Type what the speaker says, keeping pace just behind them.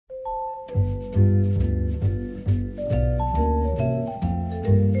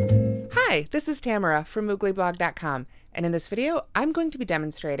Hi, this is Tamara from mooglyblog.com, and in this video I'm going to be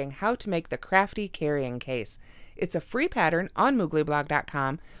demonstrating how to make the Crafty carrying case. It's a free pattern on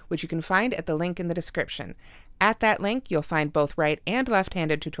mooglyblog.com, which you can find at the link in the description. At that link you'll find both right and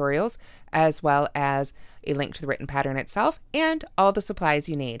left-handed tutorials, as well as a link to the written pattern itself and all the supplies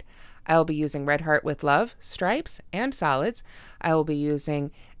you need. I'll be using Red Heart with Love, stripes, and solids. I will be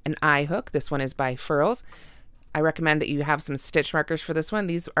using an eye hook. This one is by Furls. I recommend that you have some stitch markers for this one.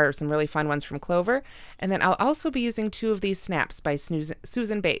 These are some really fun ones from Clover. And then I'll also be using 2 of these snaps by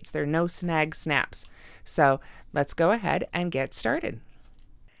Susan Bates. They're no snag snaps. So let's go ahead and get started.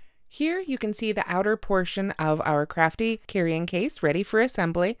 Here you can see the outer portion of our Crafty carrying case ready for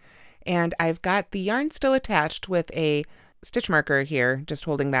assembly. And I've got the yarn still attached with a stitch marker here, just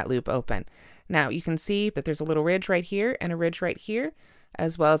holding that loop open. Now you can see that there's a little ridge right here and a ridge right here,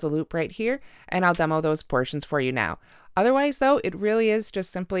 as well as a loop right here, and I'll demo those portions for you now. Otherwise though, it really is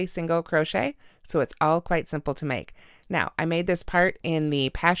just simply single crochet, so it's all quite simple to make. Now, I made this part in the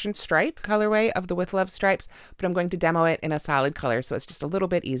Passion Stripe colorway of the With Love stripes, but I'm going to demo it in a solid color, so it's just a little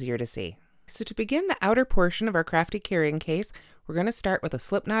bit easier to see. So to begin the outer portion of our Crafty carrying case, we're going to start with a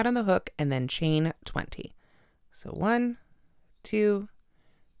slip knot on the hook and then chain 20. So 1, 2,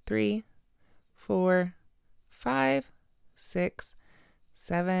 3, 4, 5, 6,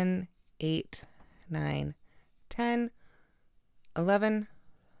 7, 8, 9, 10, 11,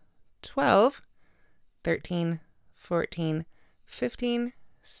 12, 13, 14, 15,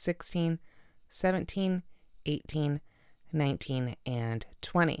 16, 17, 18, 19, and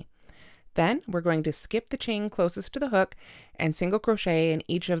 20. Then we're going to skip the chain closest to the hook and single crochet in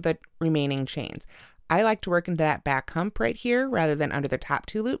each of the remaining chains. I like to work into that back hump right here rather than under the top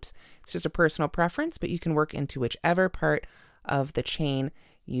 2 loops. It's just a personal preference, but you can work into whichever part of the chain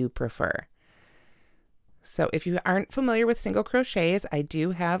you prefer. So if you aren't familiar with single crochets, I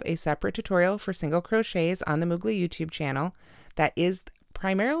do have a separate tutorial for single crochets on the Moogly YouTube channel. That is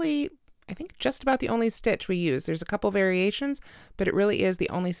primarily, I think, just about the only stitch we use. There's a couple variations, but it really is the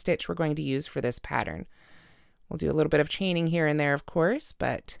only stitch we're going to use for this pattern. We'll do a little bit of chaining here and there, of course,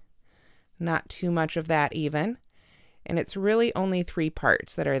 but not too much of that even. And it's really only 3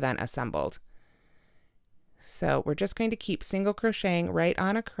 parts that are then assembled. So we're just going to keep single crocheting right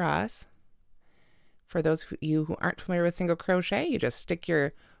on across. For those of you who aren't familiar with single crochet, you just stick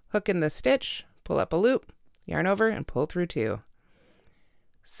your hook in the stitch, pull up a loop, yarn over, and pull through 2.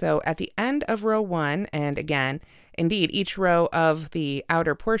 So at the end of row 1, and again, indeed, each row of the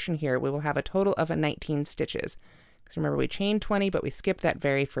outer portion here, we will have a total of 19 stitches. Because remember, we chained 20, but we skipped that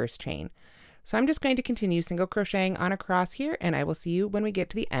very first chain. So I'm just going to continue single crocheting on across here, and I will see you when we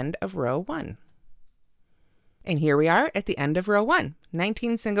get to the end of row 1. And here we are at the end of row 1,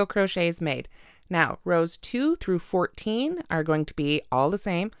 19 single crochets made. Now, rows 2 through 14 are going to be all the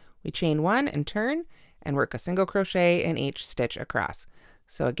same. We chain 1 and turn and work a single crochet in each stitch across.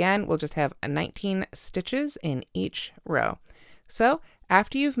 So again, we'll just have 19 stitches in each row. So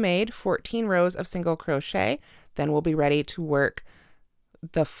after you've made 14 rows of single crochet, then we'll be ready to work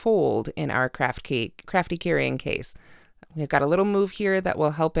the fold in our Crafty carrying case. We've got a little move here that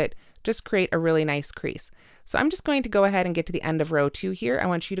will help it just create a really nice crease. So I'm just going to go ahead and get to the end of row 2 here. I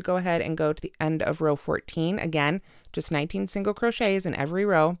want you to go ahead and go to the end of row 14. Again, just 19 single crochets in every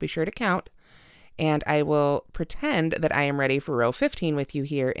row. Be sure to count. And I will pretend that I am ready for row 15 with you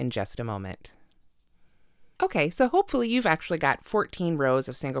here in just a moment. Okay, so hopefully you've actually got 14 rows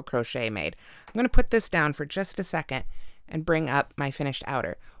of single crochet made. I'm going to put this down for just a second and bring up my finished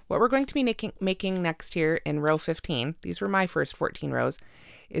outer. What we're going to be making next here in row 15, these were my first 14 rows,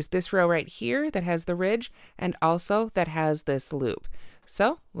 is this row right here that has the ridge and also that has this loop.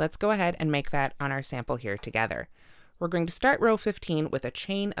 So let's go ahead and make that on our sample here together. We're going to start row 15 with a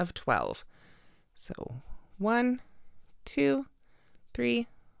chain of 12. So 1, 2, 3,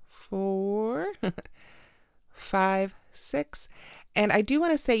 4, 5, 6. And I do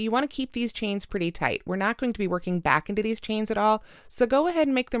want to say you want to keep these chains pretty tight. We're not going to be working back into these chains at all, so go ahead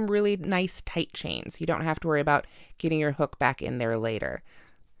and make them really nice tight chains. You don't have to worry about getting your hook back in there later.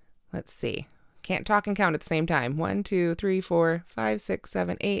 Let's see. Can't talk and count at the same time. 1, 2, 3, 4, 5, 6,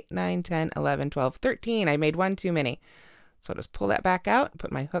 7, 8, 9, 10, 11, 12, 13. I made 1 too many. So I'll just pull that back out,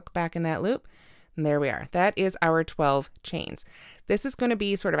 put my hook back in that loop. And there we are. That is our 12 chains. This is going to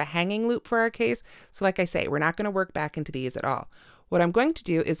be sort of a hanging loop for our case. So like I say, we're not going to work back into these at all. What I'm going to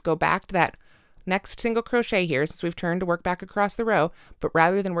do is go back to that next single crochet here, since we've turned to work back across the row, but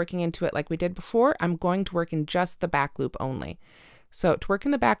rather than working into it like we did before, I'm going to work in just the back loop only. So to work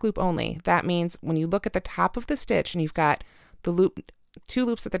in the back loop only, that means when you look at the top of the stitch and you've got the loop 2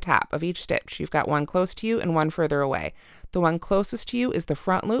 loops at the top of each stitch. You've got one close to you and one further away. The one closest to you is the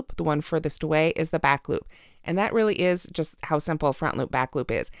front loop, the one furthest away is the back loop. And that really is just how simple front loop, back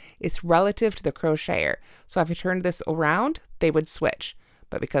loop is. It's relative to the crocheter. So if I turned this around, they would switch.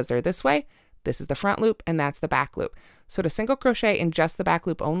 But because they're this way, this is the front loop and that's the back loop. So to single crochet in just the back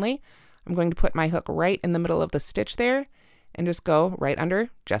loop only, I'm going to put my hook right in the middle of the stitch there and just go right under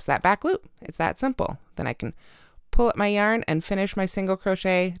just that back loop. It's that simple. Then I can pull up my yarn and finish my single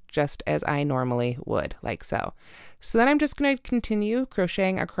crochet just as I normally would, like so. So then I'm just going to continue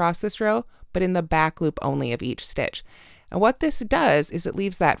crocheting across this row, but in the back loop only of each stitch. And what this does is it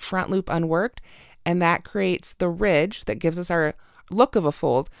leaves that front loop unworked, and that creates the ridge that gives us our look of a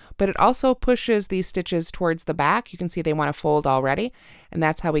fold, but it also pushes these stitches towards the back. You can see they want to fold already, and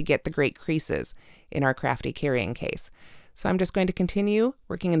that's how we get the great creases in our Crafty carrying case. So I'm just going to continue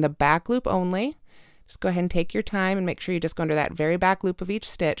working in the back loop only. Just go ahead and take your time and make sure you just go under that very back loop of each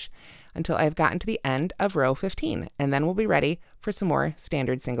stitch until I've gotten to the end of row 15, and then we'll be ready for some more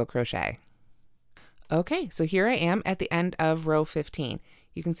standard single crochet. Okay, so here I am at the end of row 15.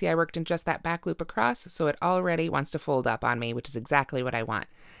 You can see I worked in just that back loop across, so it already wants to fold up on me, which is exactly what I want.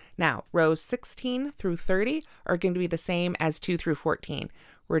 Now, rows 16 through 30 are going to be the same as 2 through 14.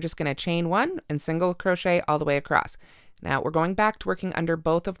 We're just going to chain 1 and single crochet all the way across. Now we're going back to working under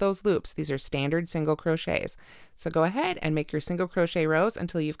both of those loops. These are standard single crochets. So go ahead and make your single crochet rows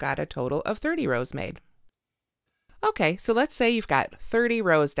until you've got a total of 30 rows made. Okay, so let's say you've got 30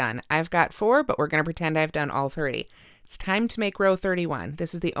 rows done. I've got 4, but we're going to pretend I've done all 30. It's time to make row 31.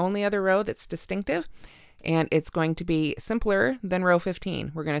 This is the only other row that's distinctive, and it's going to be simpler than row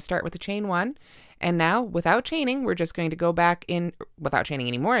 15. We're going to start with the chain 1, and now without chaining, we're just going to go back in, without chaining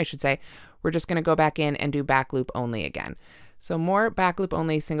anymore, I should say, we're just going to go back in and do back loop only again. So more back loop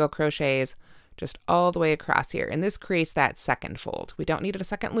only single crochets just all the way across here, and this creates that second fold. We don't need a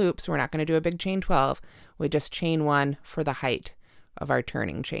second loop, so we're not going to do a big chain 12. We just chain 1 for the height of our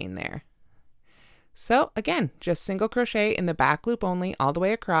turning chain there. So again, just single crochet in the back loop only all the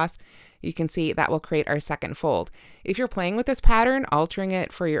way across. You can see that will create our second fold. If you're playing with this pattern, altering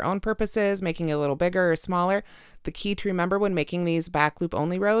it for your own purposes, making it a little bigger or smaller, the key to remember when making these back loop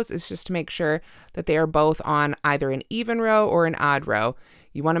only rows is just to make sure that they are both on either an even row or an odd row.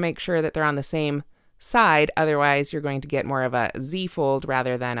 You want to make sure that they're on the same side, otherwise you're going to get more of a Z fold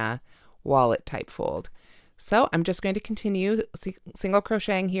rather than a wallet type fold. So I'm just going to continue single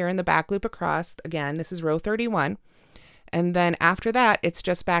crocheting here in the back loop across. Again, this is row 31. And then after that, it's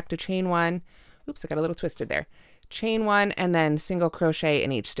just back to chain 1. Oops, I got a little twisted there. Chain 1 and then single crochet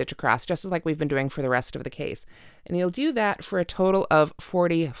in each stitch across, just as like we've been doing for the rest of the case. And you'll do that for a total of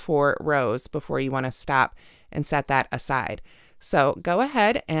 44 rows before you want to stop and set that aside. So go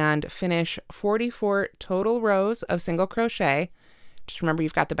ahead and finish 44 total rows of single crochet. Just remember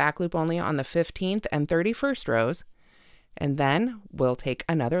you've got the back loop only on the 15th and 31st rows, and then we'll take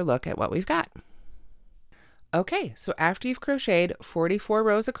another look at what we've got. Okay, so after you've crocheted 44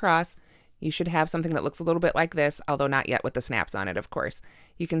 rows across, you should have something that looks a little bit like this, although not yet with the snaps on it, of course.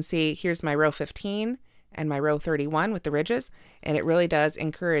 You can see here's my row 15 and my row 31 with the ridges, and it really does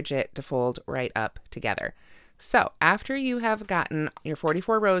encourage it to fold right up together. So after you have gotten your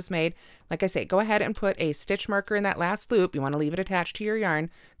 44 rows made, like I say, go ahead and put a stitch marker in that last loop. You want to leave it attached to your yarn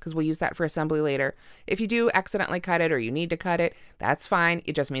because we'll use that for assembly later. If you do accidentally cut it or you need to cut it, that's fine.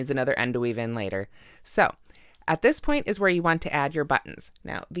 It just means another end to weave in later. So at this point is where you want to add your buttons.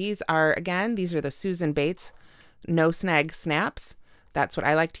 Now these are, again, these are the Susan Bates no snag snaps. That's what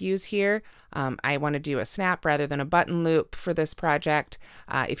I like to use here. I want to do a snap rather than a button loop for this project.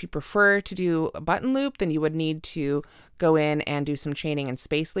 If you prefer to do a button loop, then you would need to go in and do some chaining and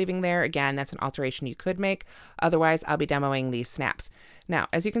space leaving there. Again, that's an alteration you could make. Otherwise, I'll be demoing these snaps. Now,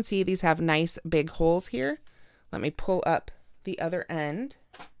 as you can see, these have nice big holes here. Let me pull up the other end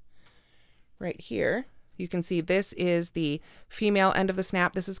right here. You can see this is the female end of the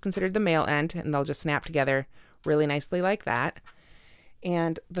snap. This is considered the male end, and they'll just snap together really nicely like that.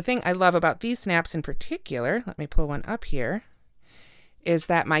 And the thing I love about these snaps in particular, let me pull one up here, is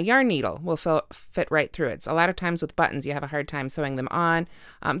that my yarn needle will fit right through it. So a lot of times with buttons, you have a hard time sewing them on.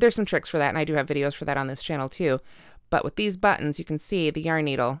 There's some tricks for that, and I do have videos for that on this channel too. But with these buttons, you can see the yarn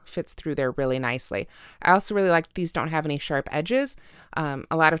needle fits through there really nicely. I also really like these don't have any sharp edges. A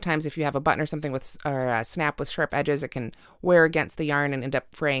lot of times if you have a button or something with, or a snap with sharp edges, it can wear against the yarn and end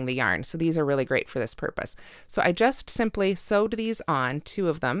up fraying the yarn. So these are really great for this purpose. So I just simply sewed these on, 2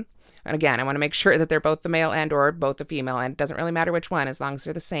 of them. And again, I want to make sure that they're both the male end or both the female end. It doesn't really matter which one as long as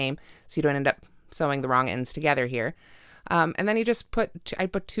they're the same, so you don't end up sewing the wrong ends together here. And then you just I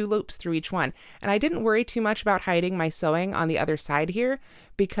put 2 loops through each one. And I didn't worry too much about hiding my sewing on the other side here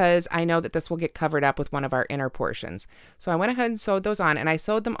because I know that this will get covered up with one of our inner portions. So I went ahead and sewed those on, and I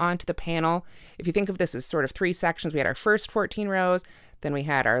sewed them onto the panel. If you think of this as sort of 3 sections, we had our first 14 rows, then we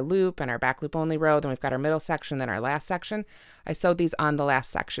had our loop and our back loop only row, then we've got our middle section, then our last section. I sewed these on the last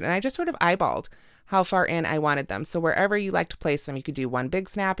section, and I just sort of eyeballed how far in I wanted them. So wherever you like to place them, you could do 1 big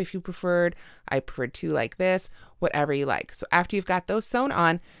snap if you preferred. I preferred 2 like this, whatever you like. So after you've got those sewn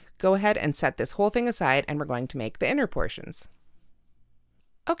on, go ahead and set this whole thing aside, and we're going to make the inner portions.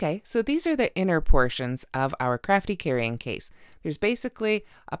 Okay, so these are the inner portions of our Crafty carrying case. There's basically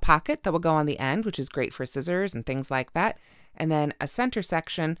a pocket that will go on the end, which is great for scissors and things like that, and then a center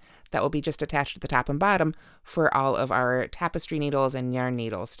section that will be just attached at the top and bottom for all of our tapestry needles and yarn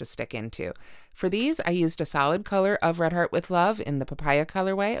needles to stick into. For these, I used a solid color of Red Heart with Love in the papaya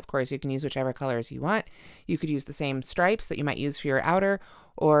colorway. Of course, you can use whichever colors you want. You could use the same stripes that you might use for your outer,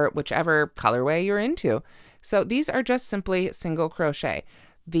 or whichever colorway you're into. So these are just simply single crochet.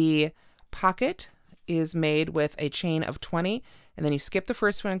 The pocket is made with a chain of 20, and then you skip the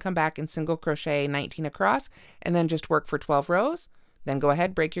first one and come back and single crochet 19 across, and then just work for 12 rows. Then go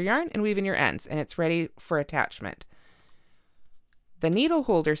ahead, break your yarn, and weave in your ends, and it's ready for attachment. The needle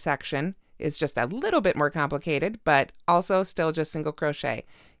holder section is just a little bit more complicated, but also still just single crochet.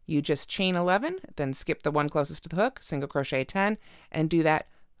 You just chain 11, then skip the one closest to the hook, single crochet 10, and do that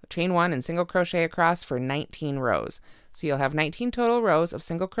chain 1 and single crochet across for 19 rows. So you'll have 19 total rows of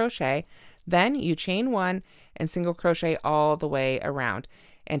single crochet. Then you chain 1 and single crochet all the way around.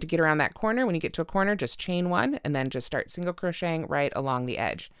 And to get around that corner, when you get to a corner, just chain 1 and then just start single crocheting right along the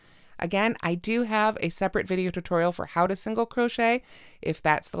edge. Again, I do have a separate video tutorial for how to single crochet. If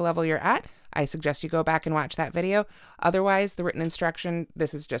that's the level you're at, I suggest you go back and watch that video. Otherwise, the written instruction,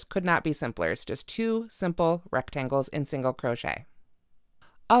 this is just could not be simpler. It's just 2 simple rectangles in single crochet.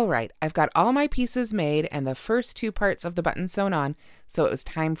 All right, I've got all my pieces made and the first 2 parts of the button sewn on, so it was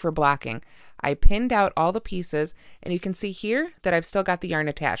time for blocking. I pinned out all the pieces, and you can see here that I've still got the yarn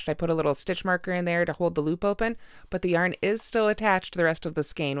attached. I put a little stitch marker in there to hold the loop open, but the yarn is still attached to the rest of the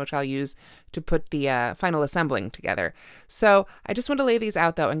skein, which I'll use to put the final assembling together. So I just want to lay these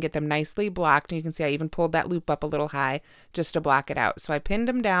out though and get them nicely blocked, and you can see I even pulled that loop up a little high just to block it out. So I pinned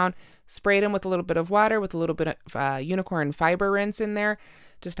them down, sprayed them with a little bit of water with a little bit of unicorn fiber rinse in there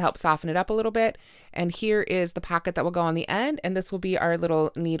just to help soften it up a little bit. And here is the pocket that will go on the end, and this will be our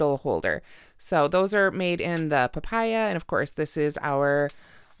little needle holder. So those are made in the papaya, and of course this is our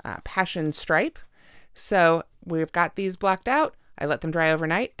passion stripe. So we've got these blocked out. I let them dry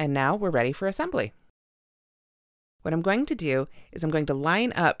overnight, and now we're ready for assembly. What I'm going to do is I'm going to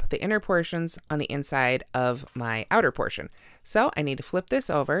line up the inner portions on the inside of my outer portion. So I need to flip this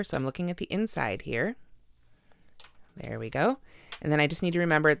over. So I'm looking at the inside here. There we go. And then I just need to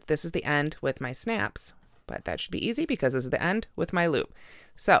remember this is the end with my snaps, but that should be easy because this is the end with my loop.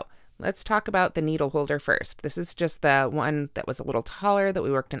 So let's talk about the needle holder first. This is just the one that was a little taller that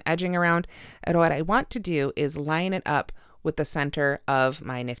we worked in edging around. And what I want to do is line it up with the center of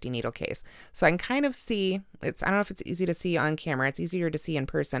my nifty needle case. So I can kind of see, I don't know if it's easy to see on camera, it's easier to see in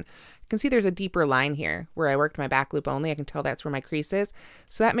person. I can see there's a deeper line here where I worked my back loop only. I can tell that's where my crease is.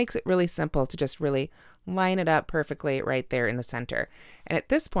 So that makes it really simple to just really line it up perfectly right there in the center. And at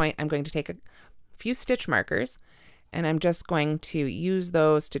this point, I'm going to take a few stitch markers, and I'm just going to use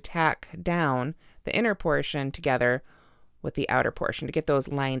those to tack down the inner portion together with the outer portion to get those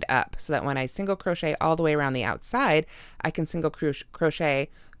lined up, so that when I single crochet all the way around the outside, I can single crochet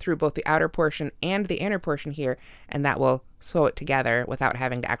through both the outer portion and the inner portion here, and that will sew it together without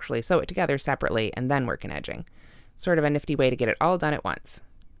having to actually sew it together separately and then work in edging. Sort of a nifty way to get it all done at once.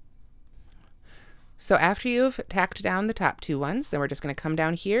 So after you've tacked down the top 2 ones, then we're just going to come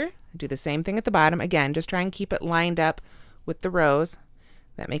down here and do the same thing at the bottom. Again, just try and keep it lined up with the rows.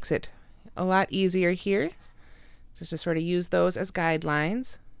 That makes it a lot easier here. Just to sort of use those as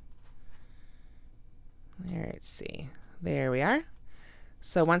guidelines. Let's see. There we are.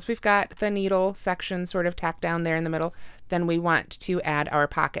 So once we've got the needle section sort of tacked down there in the middle, then we want to add our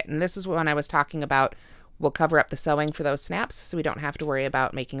pocket. And this is when I was talking about we'll cover up the sewing for those snaps, so we don't have to worry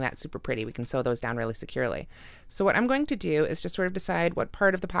about making that super pretty. We can sew those down really securely. So what I'm going to do is just sort of decide what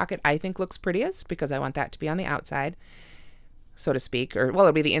part of the pocket I think looks prettiest, because I want that to be on the outside, so to speak, or well,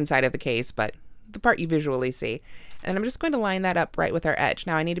 it'll be the inside of the case, but the part you visually see. And I'm just going to line that up right with our edge.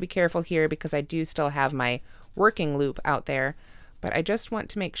 Now I need to be careful here because I do still have my working loop out there, but I just want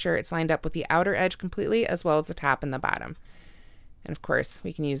to make sure it's lined up with the outer edge completely as well as the top and the bottom. And of course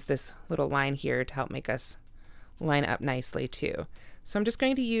we can use this little line here to help make us line up nicely too. So I'm just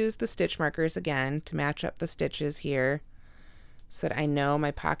going to use the stitch markers again to match up the stitches here so that I know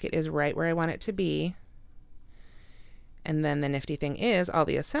my pocket is right where I want it to be. And then the nifty thing is all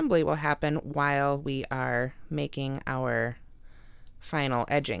the assembly will happen while we are making our final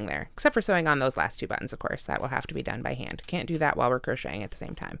edging there, except for sewing on those last two buttons, of course. That will have to be done by hand. Can't do that while we're crocheting at the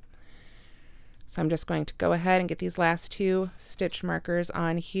same time. So I'm just going to go ahead and get these last two stitch markers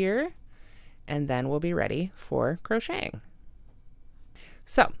on here, and then we'll be ready for crocheting.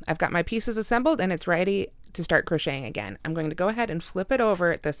 So I've got my pieces assembled and it's ready to start crocheting again. I'm going to go ahead and flip it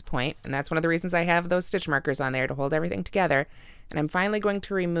over at this point, and that's one of the reasons I have those stitch markers on there to hold everything together. And I'm finally going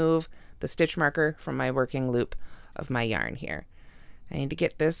to remove the stitch marker from my working loop of my yarn here. I need to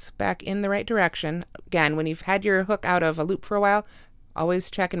get this back in the right direction. Again, when you've had your hook out of a loop for a while,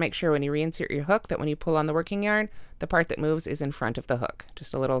 always check and make sure when you reinsert your hook that when you pull on the working yarn, the part that moves is in front of the hook.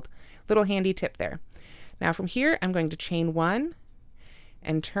 Just a little handy tip there. Now from here, I'm going to chain one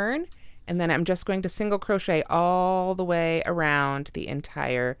and turn, and then I'm just going to single crochet all the way around the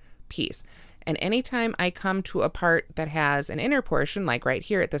entire piece. And anytime I come to a part that has an inner portion, like right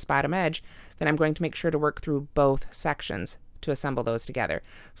here at this bottom edge, then I'm going to make sure to work through both sections to assemble those together.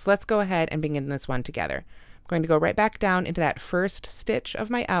 So let's go ahead and begin this one together. I'm going to go right back down into that first stitch of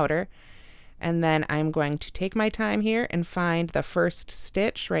my outer, and then I'm going to take my time here and find the first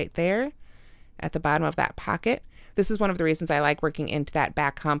stitch right there at the bottom of that pocket. This is one of the reasons I like working into that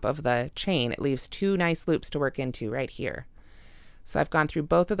back hump of the chain. It leaves two nice loops to work into right here. So I've gone through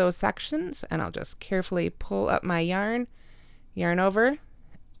both of those sections, and I'll just carefully pull up my yarn over,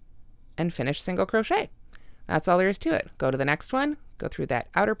 and finish single crochet. That's all there is to it. Go to the next one, go through that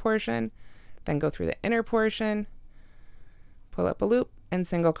outer portion, then go through the inner portion, pull up a loop, and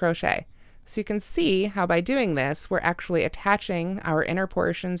single crochet. So you can see how by doing this, we're actually attaching our inner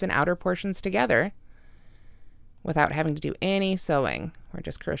portions and outer portions together without having to do any sewing. We're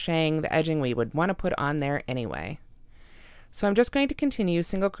just crocheting the edging we would want to put on there anyway. So I'm just going to continue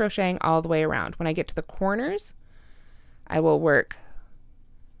single crocheting all the way around. When I get to the corners, I will work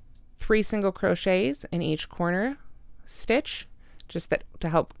 3 single crochets in each corner stitch, just that to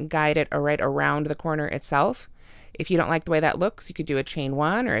help guide it right around the corner itself. If you don't like the way that looks, you could do a chain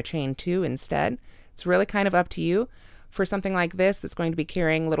 1 or a chain 2 instead. It's really kind of up to you. For something like this that's going to be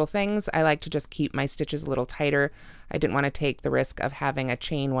carrying little things, I like to just keep my stitches a little tighter. I didn't want to take the risk of having a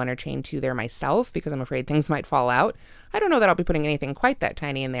chain 1 or chain 2 there myself because I'm afraid things might fall out. I don't know that I'll be putting anything quite that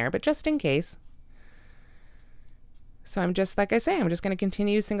tiny in there, but just in case. So I'm just, like I say, I'm just going to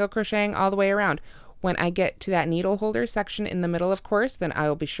continue single crocheting all the way around. When I get to that needle holder section in the middle, of course, then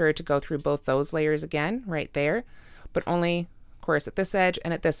I'll be sure to go through both those layers again right there, but only, of course, at this edge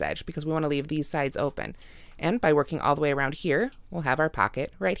and at this edge because we want to leave these sides open. And by working all the way around here, we'll have our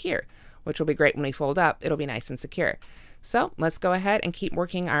pocket right here, which will be great when we fold up. It'll be nice and secure. So let's go ahead and keep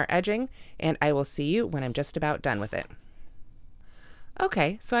working our edging, and I will see you when I'm just about done with it.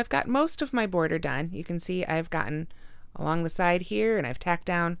 Okay, so I've got most of my border done. You can see I've gotten along the side here, and I've tacked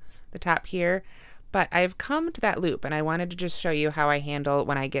down the top here, but I've come to that loop, and I wanted to just show you how I handle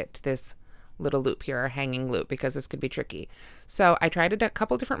when I get to this little loop here, or hanging loop, because this could be tricky. So I tried a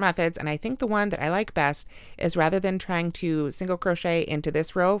couple different methods, and I think the one that I like best is rather than trying to single crochet into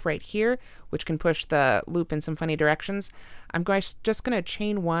this row right here, which can push the loop in some funny directions, I'm just going to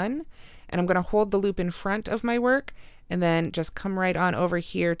chain 1, and I'm going to hold the loop in front of my work, and then just come right on over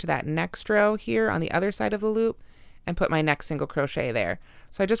here to that next row here on the other side of the loop, and put my next single crochet there.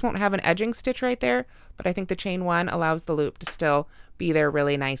 So I just won't have an edging stitch right there, but I think the chain 1 allows the loop to still be there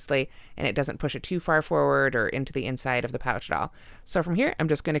really nicely, and it doesn't push it too far forward or into the inside of the pouch at all. So from here, I'm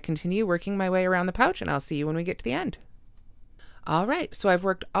just going to continue working my way around the pouch, and I'll see you when we get to the end. All right, so I've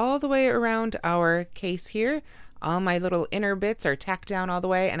worked all the way around our case here. All my little inner bits are tacked down all the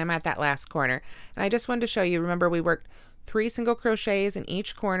way, and I'm at that last corner. And I just wanted to show you, remember we worked 3 single crochets in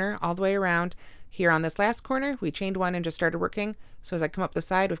each corner all the way around. Here on this last corner, we chained 1 and just started working. So as I come up the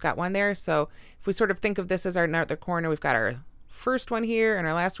side, we've got 1 there. So if we sort of think of this as our other corner, we've got our first one here and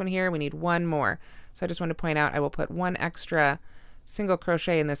our last one here. We need 1 more. So I just want to point out I will put 1 extra single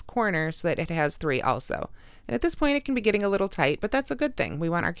crochet in this corner so that it has 3 also. And at this point it can be getting a little tight, but that's a good thing. We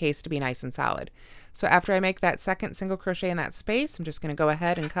want our case to be nice and solid. So after I make that second single crochet in that space, I'm just going to go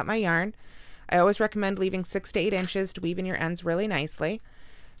ahead and cut my yarn. I always recommend leaving 6 to 8 inches to weave in your ends really nicely.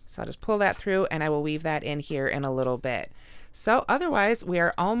 So I'll just pull that through, and I will weave that in here in a little bit. So otherwise, we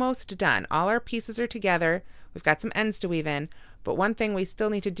are almost done. All our pieces are together. We've got some ends to weave in, but one thing we still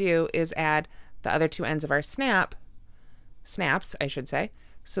need to do is add the other 2 ends of our snaps, I should say,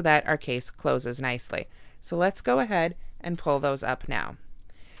 so that our case closes nicely. So let's go ahead and pull those up now.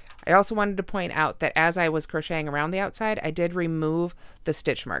 I also wanted to point out that as I was crocheting around the outside, I did remove the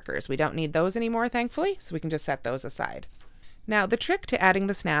stitch markers. We don't need those anymore, thankfully, so we can just set those aside. Now the trick to adding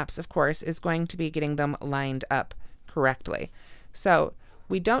the snaps, of course, is going to be getting them lined up correctly. So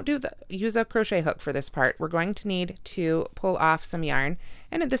we don't use a crochet hook for this part. We're going to need to pull off some yarn,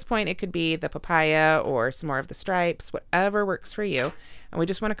 and at this point it could be the papaya or some more of the stripes, whatever works for you, and we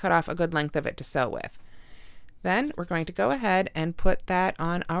just want to cut off a good length of it to sew with. Then we're going to go ahead and put that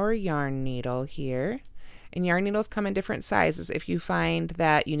on our yarn needle here. And yarn needles come in different sizes. If you find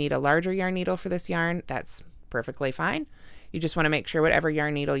that you need a larger yarn needle for this yarn, that's perfectly fine. You just want to make sure whatever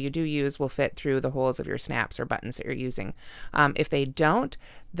yarn needle you do use will fit through the holes of your snaps or buttons that you're using. If they don't,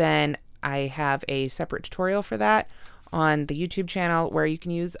 then I have a separate tutorial for that on the YouTube channel where you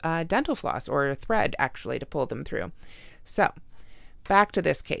can use dental floss or thread actually to pull them through. So back to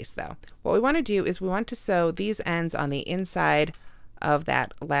this case though. What we want to do is we want to sew these ends on the inside of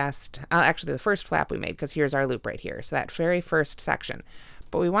that last, actually the first flap we made, because here's our loop right here. So that very first section.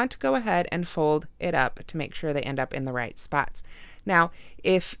 But we want to go ahead and fold it up to make sure they end up in the right spots. Now,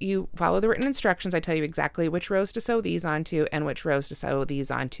 if you follow the written instructions, I tell you exactly which rows to sew these onto and which rows to sew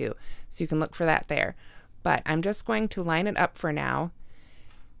these onto. So you can look for that there. But I'm just going to line it up for now.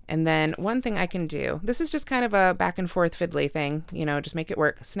 And then one thing I can do, this is just kind of a back and forth fiddly thing, you know, just make it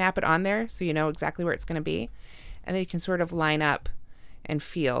work. Snap it on there so you know exactly where it's going to be. And then you can sort of line up and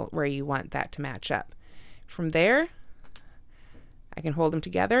feel where you want that to match up. From there, I can hold them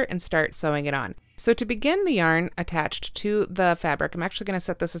together and start sewing it on. So to begin the yarn attached to the fabric, I'm actually going to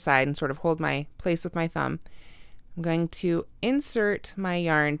set this aside and sort of hold my place with my thumb. I'm going to insert my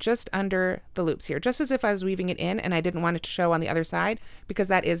yarn just under the loops here, just as if I was weaving it in and I didn't want it to show on the other side, because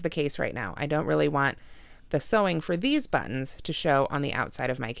that is the case right now. I don't really want the sewing for these buttons to show on the outside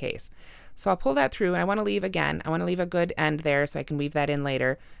of my case. So I'll pull that through, and I want to leave a good end there so I can weave that in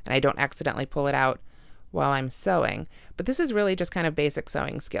later and I don't accidentally pull it out while I'm sewing. But this is really just kind of basic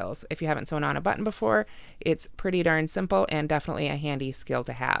sewing skills. If you haven't sewn on a button before, it's pretty darn simple and definitely a handy skill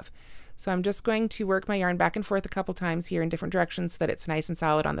to have. So I'm just going to work my yarn back and forth a couple times here in different directions so that it's nice and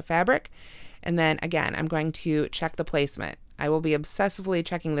solid on the fabric. And then again, I'm going to check the placement. I will be obsessively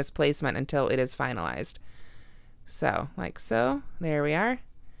checking this placement until it is finalized. So like so, there we are.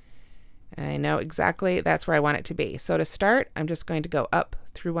 And I know exactly that's where I want it to be. So to start, I'm just going to go up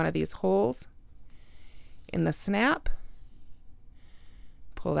through one of these holes in the snap,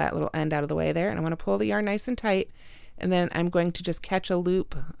 pull that little end out of the way there, and I want to pull the yarn nice and tight, and then I'm going to just catch a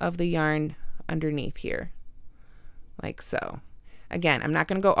loop of the yarn underneath here, like so. Again, I'm not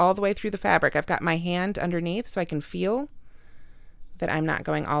going to go all the way through the fabric. I've got my hand underneath so I can feel that I'm not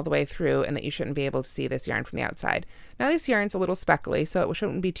going all the way through and that you shouldn't be able to see this yarn from the outside. Now this yarn's a little speckly, so it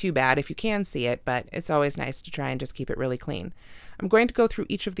shouldn't be too bad if you can see it, but it's always nice to try and just keep it really clean. I'm going to go through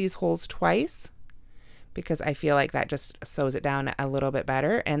each of these holes twice because I feel like that just sews it down a little bit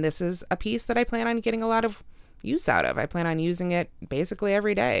better, and this is a piece that I plan on getting a lot of use out of. I plan on using it basically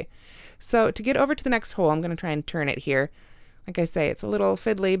every day. So to get over to the next hole, I'm going to try and turn it here. Like I say, it's a little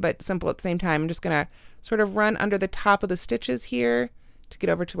fiddly but simple at the same time. I'm just going to sort of run under the top of the stitches here to get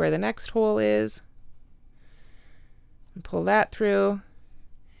over to where the next hole is. And pull that through,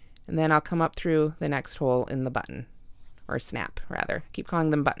 and then I'll come up through the next hole in the button, or snap rather. I keep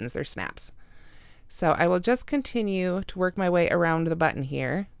calling them buttons, they're snaps. So I will just continue to work my way around the button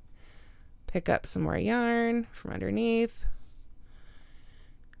here. Pick up some more yarn from underneath.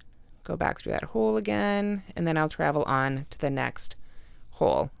 Go back through that hole again, and then I'll travel on to the next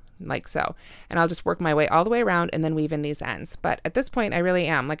hole, like so. And I'll just work my way all the way around and then weave in these ends. But at this point, I really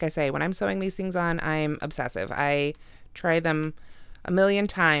am. Like I say, when I'm sewing these things on, I'm obsessive. I try them a million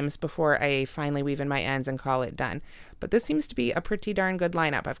times before I finally weave in my ends and call it done. But this seems to be a pretty darn good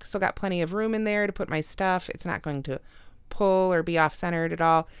lineup. I've still got plenty of room in there to put my stuff. It's not going to pull or be off-centered at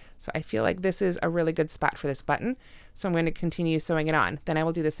all. So I feel like this is a really good spot for this button. So I'm going to continue sewing it on. Then I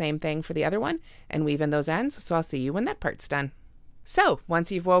will do the same thing for the other one and weave in those ends. So I'll see you when that part's done. So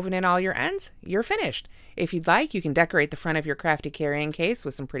once you've woven in all your ends, you're finished. If you'd like, you can decorate the front of your Crafty carrying case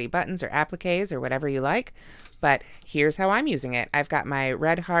with some pretty buttons or appliques or whatever you like. But here's how I'm using it. I've got my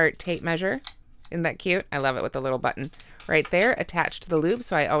red heart tape measure. Isn't that cute? I love it with the little button right there attached to the loop,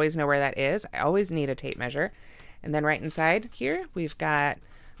 so I always know where that is. I always need a tape measure. And then right inside here, we've got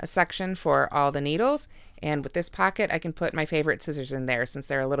a section for all the needles. And with this pocket, I can put my favorite scissors in there since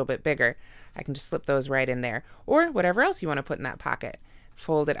they're a little bit bigger. I can just slip those right in there, or whatever else you want to put in that pocket.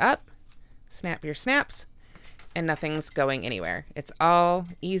 Fold it up, snap your snaps, and nothing's going anywhere. It's all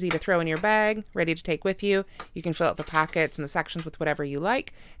easy to throw in your bag, ready to take with you. You can fill out the pockets and the sections with whatever you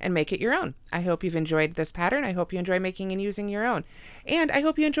like and make it your own. I hope you've enjoyed this pattern. I hope you enjoy making and using your own. And I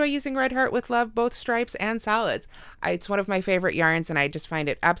hope you enjoy using Red Heart with Love, both stripes and solids. It's one of my favorite yarns, and I just find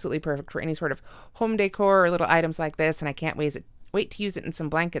it absolutely perfect for any sort of home decor or little items like this, and I can't wait to use it in some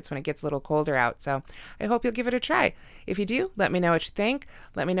blankets when it gets a little colder out. So I hope you'll give it a try. If you do, let me know what you think.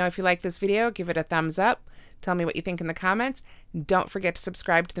 Let me know if you like this video. Give it a thumbs up. Tell me what you think in the comments. Don't forget to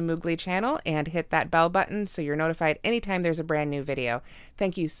subscribe to the Moogly channel and hit that bell button so you're notified anytime there's a brand new video.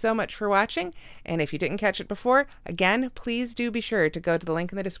 Thank you so much for watching, and if you didn't catch it before, again, please do be sure to go to the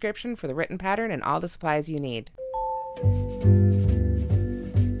link in the description for the written pattern and all the supplies you need.